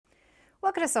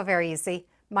Welcome to Sew Very Easy.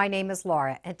 My name is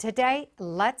Laura, and today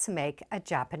let's make a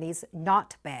Japanese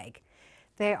knot bag.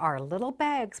 They are little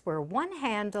bags where one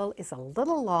handle is a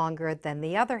little longer than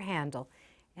the other handle,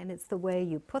 and it's the way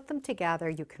you put them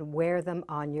together. You can wear them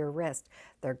on your wrist.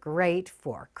 They're great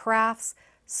for crafts,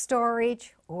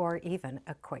 storage, or even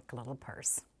a quick little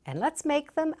purse. And let's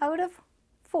make them out of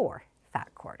 4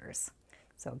 fat quarters.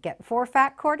 So get 4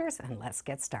 fat quarters and let's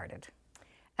get started.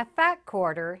 A fat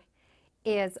quarter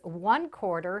is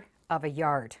 1/4 of a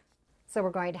yard. So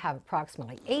we're going to have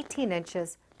approximately 18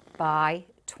 inches by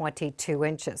 22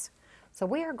 inches. So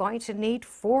we are going to need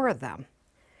 4 of them.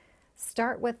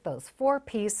 Start with those 4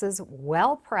 pieces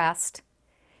well pressed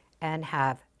and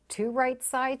have 2 right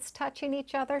sides touching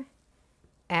each other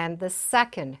and the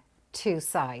second 2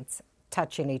 sides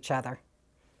touching each other.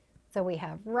 So we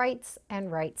have rights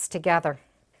and rights together.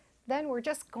 Then we're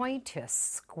just going to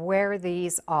square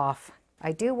these off.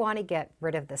 I do want to get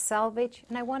rid of the selvage,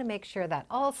 and I want to make sure that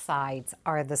all sides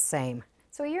are the same.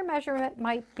 So your measurement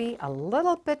might be a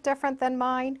little bit different than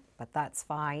mine, but that's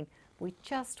fine. We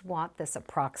just want this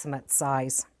approximate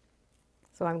size.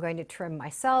 So I'm going to trim my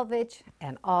selvage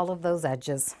and all of those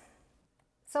edges.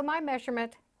 So my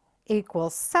measurement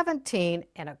equals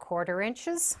 17¼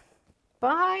 inches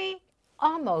by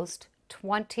almost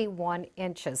 21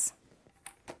 inches.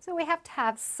 So we have to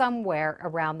have somewhere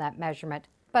around that measurement,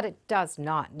 but it does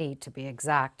not need to be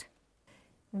exact.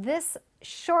 This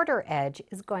shorter edge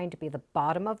is going to be the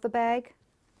bottom of the bag.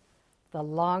 The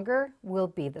longer will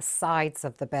be the sides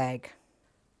of the bag.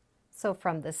 So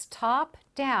from this top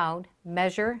down,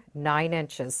 measure 9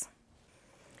 inches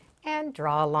and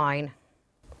draw a line.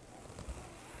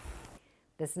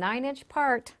 This 9-inch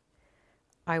part,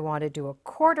 I want to do a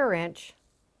 1/4 inch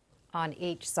on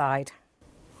each side.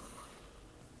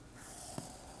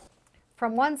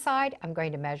 From one side, I'm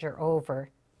going to measure over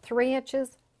 3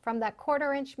 inches from that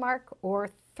 1/4 inch mark, or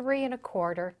 3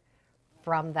 1/4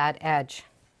 from that edge.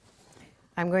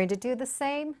 I'm going to do the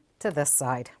same to this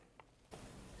side.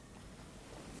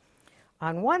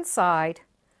 On one side,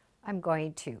 I'm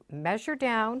going to measure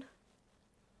down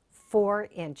 4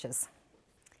 inches.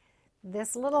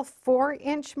 This little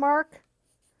 4-inch mark,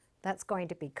 that's going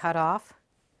to be cut off.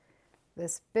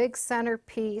 This big center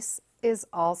piece is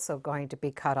also going to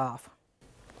be cut off.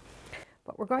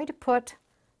 But we're going to put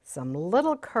some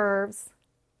little curves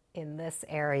in this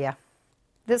area.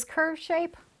 This curve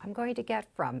shape I'm going to get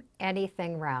from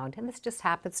anything round, and this just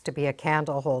happens to be a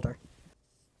candle holder.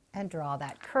 And draw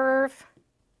that curve.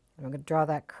 And I'm going to draw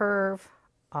that curve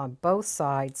on both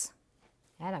sides.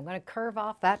 And I'm going to curve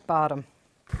off that bottom.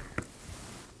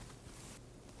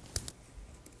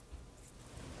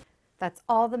 That's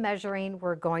all the measuring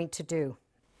we're going to do.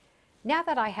 Now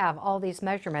that I have all these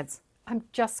measurements, I'm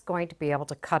just going to be able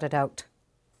to cut it out.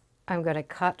 I'm going to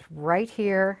cut right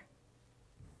here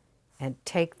and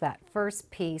take that first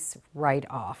piece right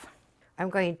off. I'm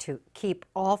going to keep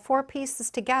all 4 pieces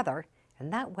together,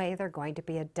 and that way they're going to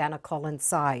be identical in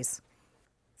size.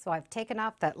 So I've taken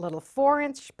off that little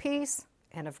 4-inch piece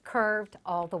and have curved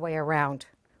all the way around.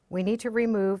 We need to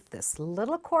remove this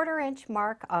little 1/4 inch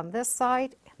mark on this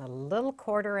side and a little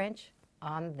 1/4 inch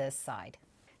on this side.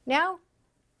 Now,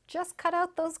 just cut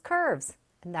out those curves,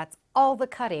 and that's all the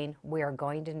cutting we are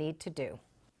going to need to do.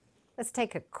 Let's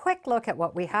take a quick look at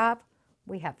what we have.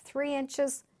 We have 3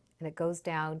 inches, and it goes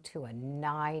down to a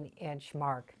 9-inch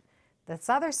mark. This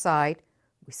other side,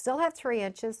 we still have 3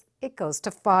 inches. It goes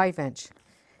to 5 inch.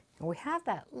 And we have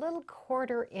that little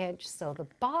 1/4 inch, so the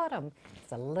bottom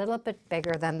is a little bit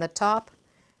bigger than the top,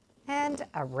 and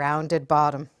a rounded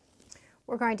bottom.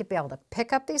 We're going to be able to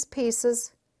pick up these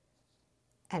pieces,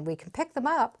 and we can pick them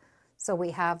up so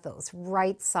we have those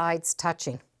right sides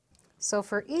touching. So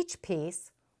for each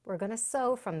piece, we're going to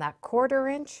sew from that 1/4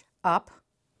 inch up,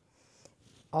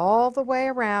 all the way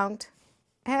around,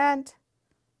 and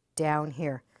down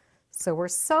here. So we're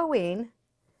sewing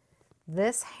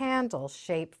this handle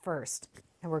shape first,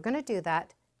 and we're going to do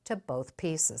that to both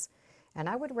pieces. And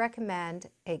I would recommend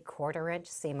a 1/4 inch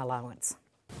seam allowance.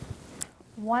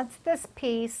 Once this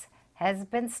piece has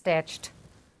been stitched,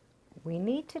 we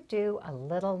need to do a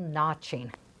little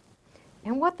notching.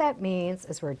 And what that means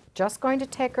is we're just going to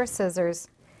take our scissors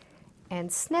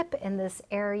and snip in this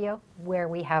area where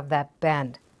we have that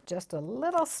bend. Just a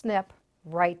little snip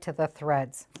right to the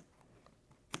threads.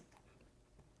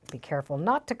 Be careful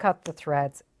not to cut the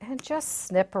threads, and just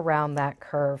snip around that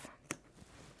curve.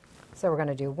 So we're going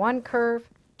to do 1 curve,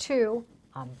 2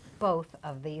 on both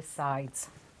of these sides.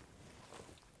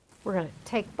 We're going to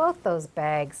take both those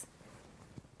bags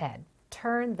and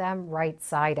turn them right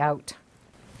side out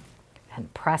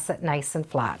and press it nice and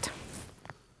flat.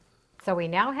 So we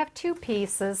now have two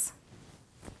pieces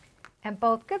and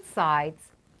both good sides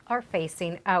are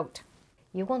facing out.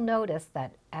 You will notice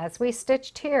that as we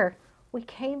stitched here, we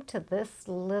came to this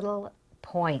little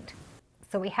point.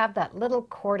 So we have that little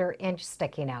 1/4 inch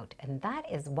sticking out, and that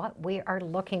is what we are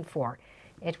looking for.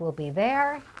 It will be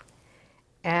there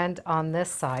and on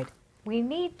this side. We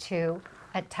need to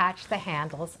attach the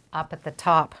handles up at the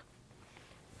top.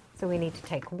 So we need to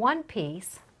take one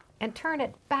piece and turn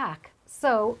it back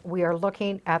so we are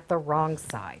looking at the wrong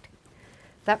side.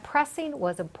 That pressing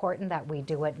was important that we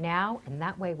do it now, and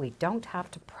that way we don't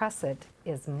have to press it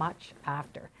as much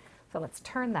after. So let's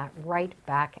turn that right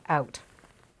back out.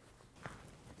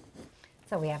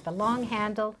 So we have the long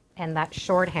handle and that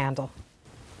short handle.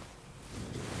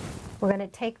 We're going to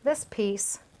take this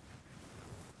piece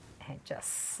and just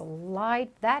slide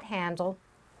that handle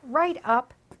right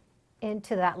up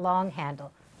into that long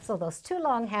handle. So those two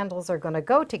long handles are going to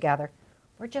go together.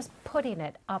 We're just putting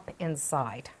it up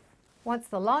inside. Once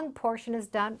the long portion is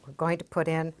done, we're going to put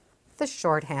in the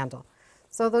short handle.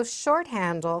 So those short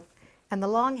handle and the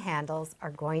long handles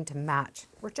are going to match.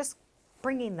 We're just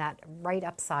bringing that right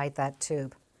upside that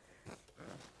tube.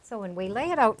 So when we lay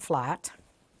it out flat,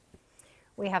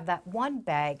 we have that one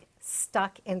bag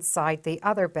stuck inside the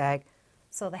other bag,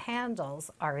 so the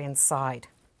handles are inside.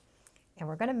 And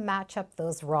we're going to match up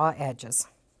those raw edges.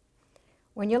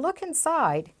 When you look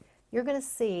inside, you're going to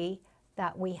see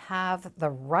that we have the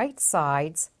right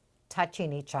sides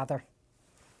touching each other.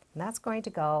 And that's going to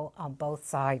go on both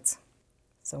sides.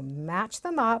 So match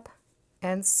them up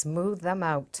and smooth them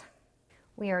out.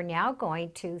 We are now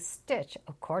going to stitch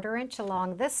a 1/4 inch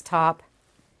along this top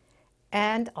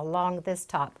and along this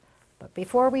top. But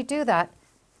before we do that,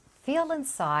 feel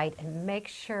inside and make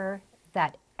sure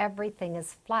that everything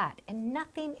is flat and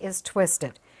nothing is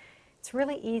twisted. It's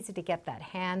really easy to get that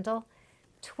handle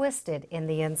twisted in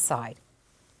the inside.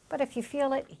 But if you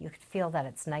feel it, you can feel that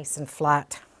it's nice and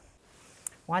flat.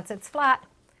 Once it's flat,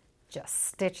 just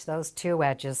stitch those two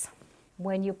edges.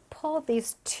 When you pull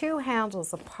these two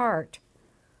handles apart,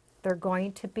 they're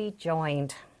going to be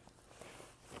joined.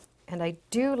 And I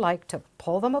do like to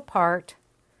pull them apart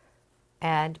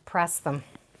and press them.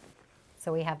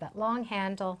 So we have that long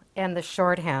handle and the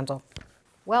short handle.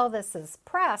 While this is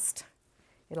pressed,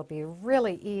 it'll be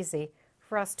really easy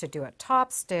for us to do a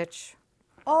top stitch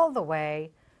all the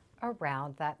way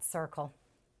around that circle.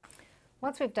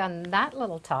 Once we've done that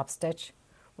little top stitch,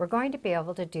 we're going to be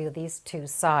able to do these two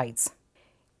sides.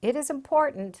 It is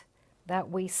important that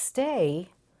we stay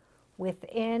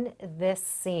within this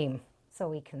seam. So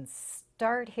we can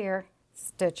start here,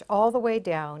 stitch all the way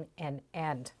down and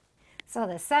end. So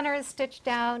the center is stitched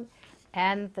down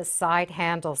and the side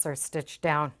handles are stitched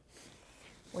down.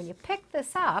 When you pick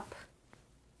this up,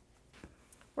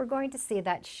 we're going to see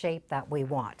that shape that we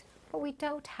want, but we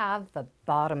don't have the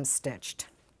bottom stitched.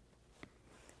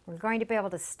 We're going to be able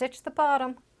to stitch the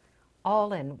bottom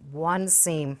all in one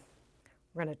seam.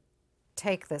 We're going to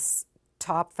take this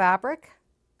top fabric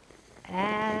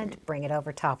and bring it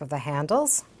over top of the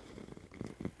handles.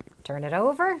 Turn it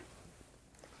over.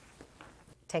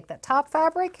 Take that top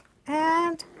fabric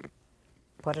and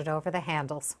put it over the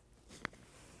handles.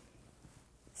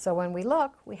 So when we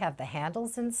look, we have the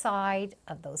handles inside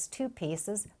of those two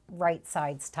pieces, right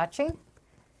sides touching,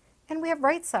 and we have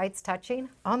right sides touching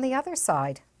on the other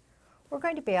side. We're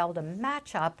going to be able to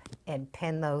match up and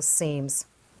pin those seams.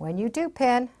 When you do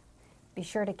pin, be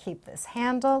sure to keep this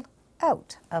handle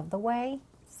out of the way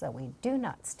so we do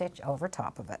not stitch over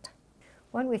top of it.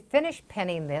 When we finish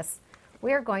pinning this,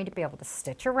 we are going to be able to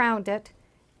stitch around it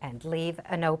and leave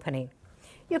an opening.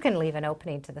 You can leave an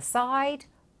opening to the side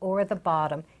or the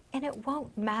bottom, and it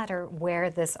won't matter where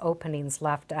this opening's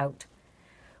left out.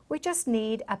 We just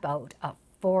need about a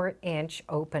 4-inch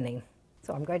opening.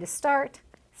 So I'm going to start,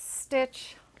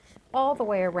 stitch all the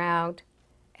way around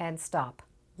and stop,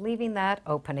 leaving that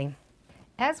opening.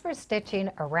 As we're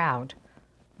stitching around,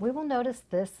 we will notice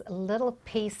this little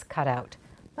piece cut out.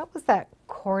 That was that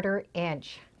 1/4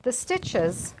 inch. The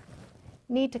stitches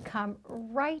need to come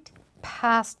right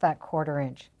past that 1/4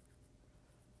 inch.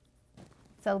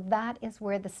 So that is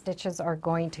where the stitches are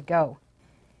going to go.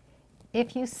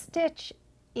 If you stitch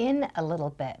in a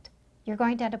little bit, you're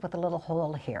going to end up with a little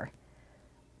hole here.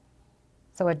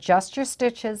 So adjust your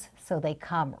stitches so they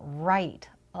come right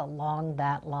along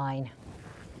that line.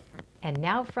 And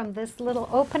now from this little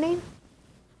opening,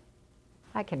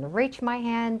 I can reach my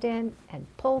hand in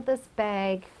and pull this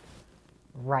bag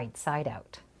right side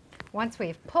out. Once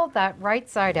we've pulled that right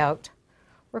side out,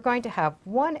 we're going to have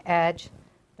one edge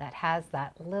that has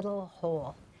that little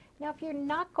hole. Now, if you're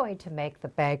not going to make the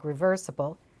bag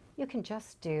reversible, you can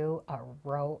just do a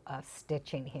row of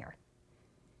stitching here.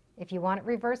 If you want it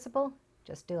reversible,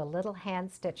 just do a little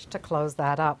hand stitch to close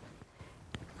that up.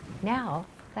 Now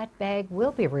that bag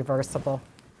will be reversible.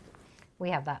 We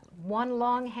have that one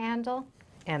long handle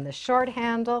and the short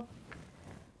handle.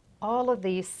 All of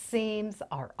these seams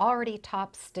are already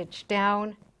top stitched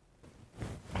down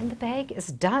and the bag is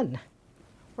done.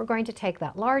 We're going to take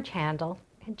that large handle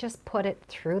and just put it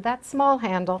through that small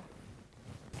handle.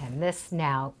 And this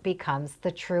now becomes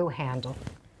the true handle.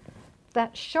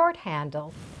 That short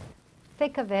handle,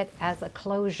 think of it as a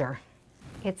closure.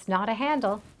 It's not a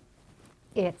handle,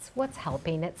 it's what's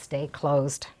helping it stay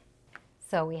closed.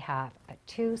 So we have a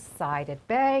two-sided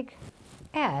bag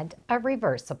and a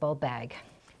reversible bag.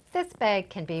 This bag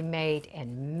can be made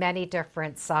in many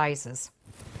different sizes.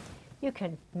 You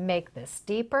can make this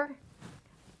deeper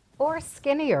or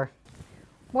skinnier.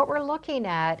 What we're looking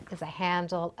at is a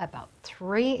handle about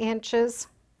 3 inches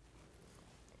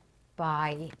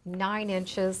by 9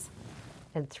 inches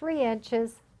and 3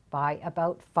 inches by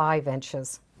about 5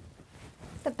 inches.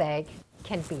 The bag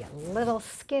can be a little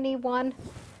skinny one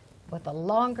with a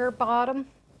longer bottom.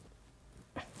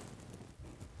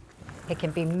 It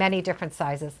can be many different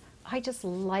sizes. I just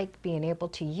like being able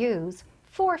to use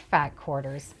 4 fat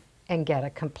quarters and get a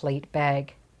complete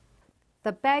bag.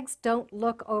 The bags don't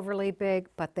look overly big,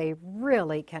 but they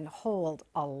really can hold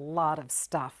a lot of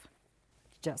stuff.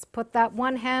 Just put that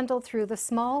one handle through the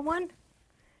small one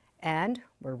and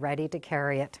we're ready to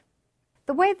carry it.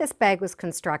 The way this bag was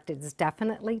constructed is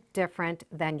definitely different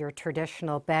than your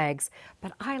traditional bags,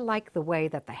 but I like the way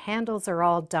that the handles are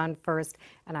all done first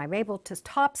and I'm able to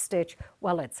top stitch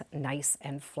while it's nice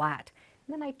and flat.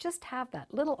 And then I just have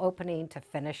that little opening to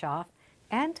finish off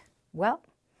and, well,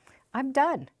 I'm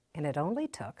done. And it only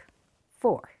took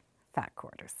 4 fat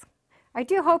quarters. I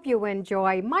do hope you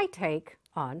enjoy my take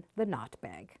on the knot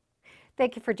bag.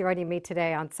 Thank you for joining me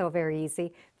today on Sew Very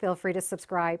Easy. Feel free to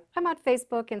subscribe. I'm on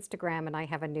Facebook, Instagram, and I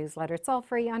have a newsletter. It's all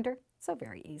free under Sew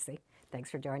Very Easy.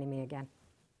 Thanks for joining me again.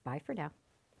 Bye for now.